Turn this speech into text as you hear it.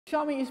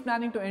Xiaomi is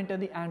planning to enter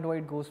the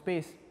Android Go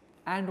space.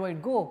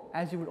 Android Go,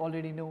 as you would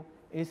already know,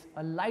 is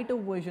a lighter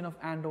version of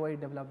Android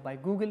developed by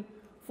Google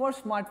for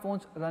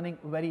smartphones running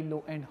very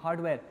low-end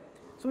hardware.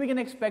 So we can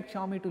expect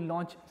Xiaomi to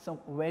launch some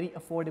very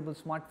affordable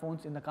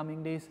smartphones in the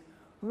coming days,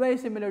 very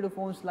similar to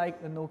phones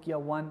like the Nokia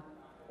One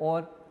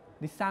or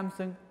the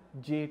Samsung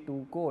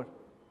J2 Core.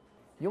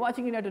 You're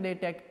watching India Today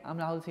Tech. I'm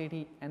Rahul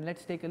Sethi, and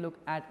let's take a look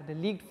at the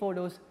leaked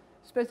photos,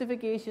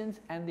 specifications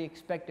and the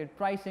expected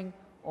pricing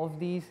of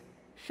these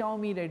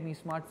Xiaomi Redmi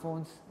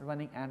smartphones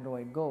running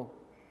Android Go.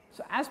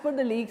 So as per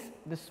the leaks,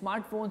 the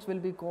smartphones will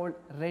be called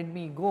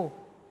Redmi Go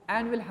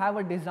and will have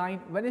a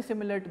design very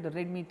similar to the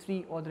Redmi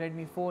 3 or the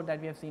Redmi 4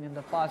 that we have seen in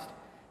the past.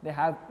 They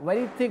have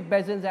very thick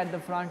bezels at the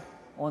front.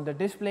 On the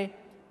display,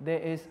 there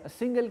is a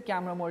single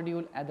camera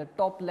module at the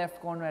top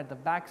left corner at the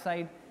back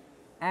side,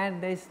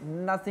 and there is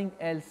nothing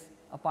else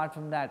apart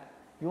from that.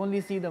 You only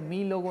see the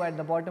Mi logo at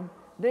the bottom.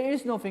 There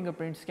is no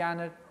fingerprint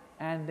scanner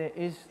and there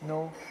is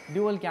no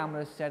dual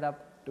camera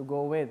setup to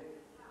go with.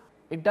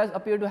 It does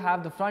appear to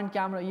have the front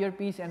camera,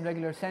 earpiece and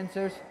regular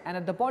sensors, and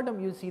at the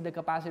bottom you'll see the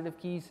capacitive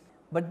keys.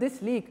 But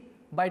this leak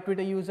by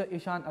Twitter user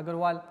Ishan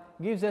Agarwal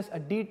gives us a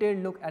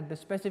detailed look at the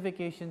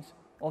specifications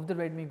of the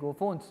Redmi Go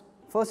phones.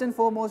 First and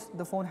foremost,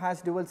 the phone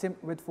has dual SIM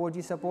with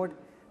 4G support.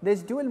 There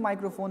is dual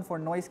microphone for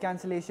noise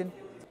cancellation.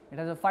 It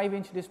has a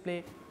 5-inch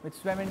display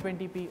with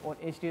 720p or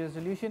HD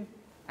resolution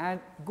and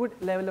good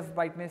level of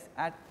brightness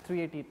at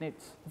 380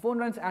 nits. The phone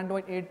runs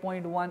Android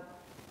 8.1,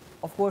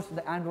 of course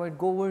the Android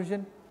Go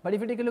version. But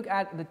if you take a look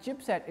at the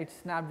chipset, it's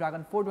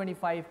Snapdragon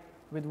 425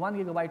 with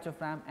 1GB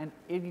of RAM and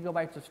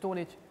 8GB of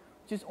storage,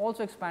 which is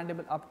also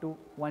expandable up to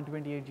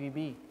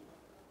 128GB.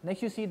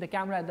 Next you see the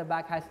camera at the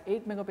back has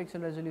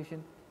 8MP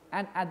resolution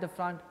and at the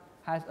front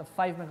has a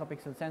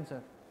 5MP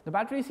sensor. The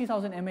battery is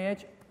 3000 mAh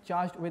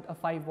charged with a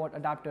 5-watt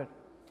adapter.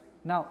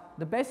 Now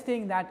the best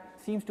thing that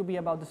seems to be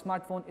about the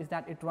smartphone is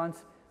that it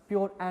runs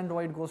pure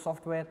Android Go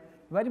software,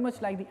 very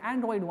much like the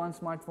Android One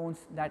smartphones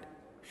that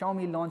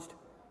Xiaomi launched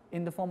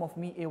in the form of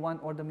Mi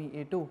A1 or the Mi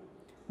A2.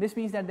 This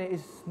means that there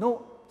is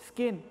no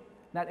skin,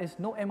 that is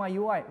no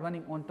MIUI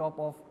running on top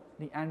of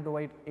the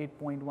Android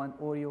 8.1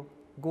 Oreo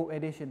Go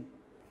edition.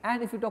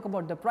 And if you talk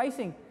about the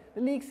pricing,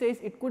 the leak says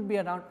it could be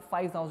around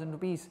 5,000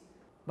 rupees.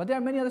 But there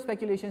are many other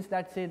speculations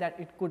that say that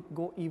it could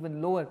go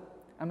even lower.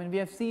 I mean, we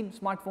have seen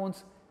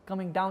smartphones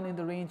coming down in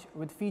the range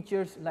with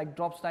features like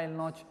drop style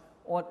notch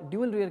or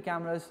dual rear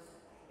cameras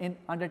in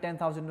under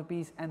 10,000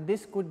 rupees, and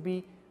this could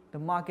be the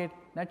market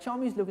that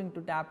Xiaomi is looking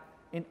to tap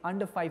in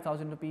under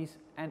 5,000 rupees,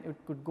 and it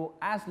could go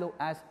as low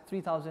as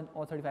 3,000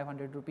 or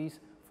 3,500 rupees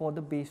for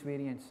the base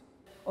variants.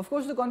 Of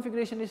course, the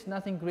configuration is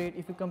nothing great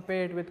if you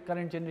compare it with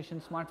current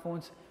generation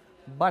smartphones,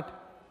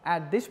 but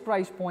at this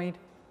price point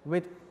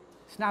with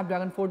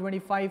Snapdragon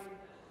 425,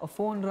 a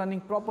phone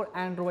running proper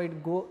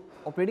Android Go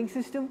operating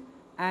system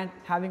and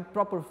having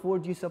proper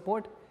 4G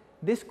support,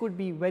 this could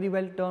be very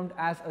well termed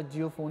as a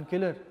geophone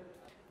killer.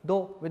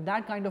 Though with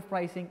that kind of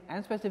pricing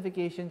and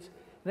specifications,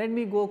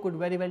 Redmi Go could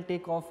very well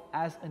take off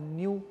as a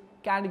new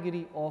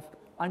category of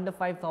under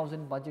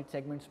 5,000 budget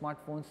segment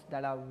smartphones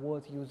that are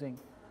worth using.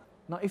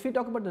 Now if we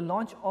talk about the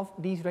launch of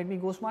these Redmi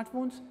Go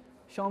smartphones,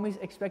 Xiaomi is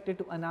expected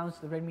to announce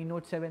the Redmi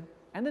Note 7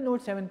 and the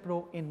Note 7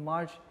 Pro in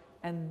March,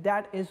 and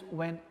that is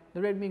when the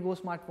Redmi Go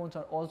smartphones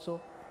are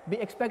also be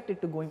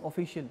expected to going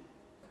official.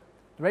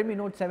 The Redmi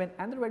Note 7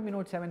 and the Redmi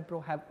Note 7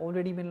 Pro have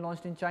already been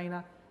launched in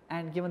China,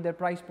 and given their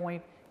price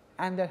point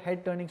and their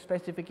head-turning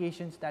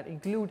specifications that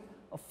include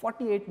a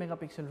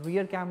 48MP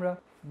rear camera,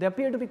 they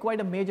appear to be quite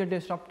a major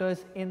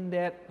disruptors in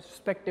their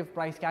respective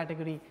price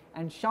category,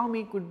 and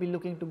Xiaomi could be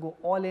looking to go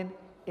all in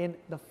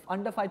the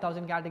under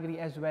 5,000 category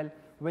as well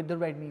with the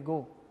Redmi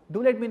Go.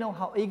 Do let me know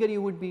how eager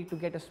you would be to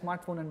get a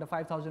smartphone under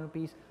 5,000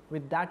 rupees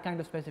with that kind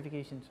of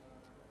specifications.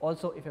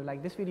 Also, if you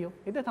like this video,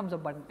 hit the thumbs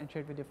up button and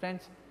share it with your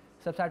friends.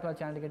 Subscribe to our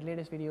channel to get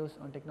latest videos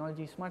on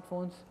technology,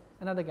 smartphones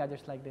and other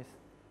gadgets like this.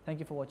 Thank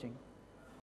you for watching.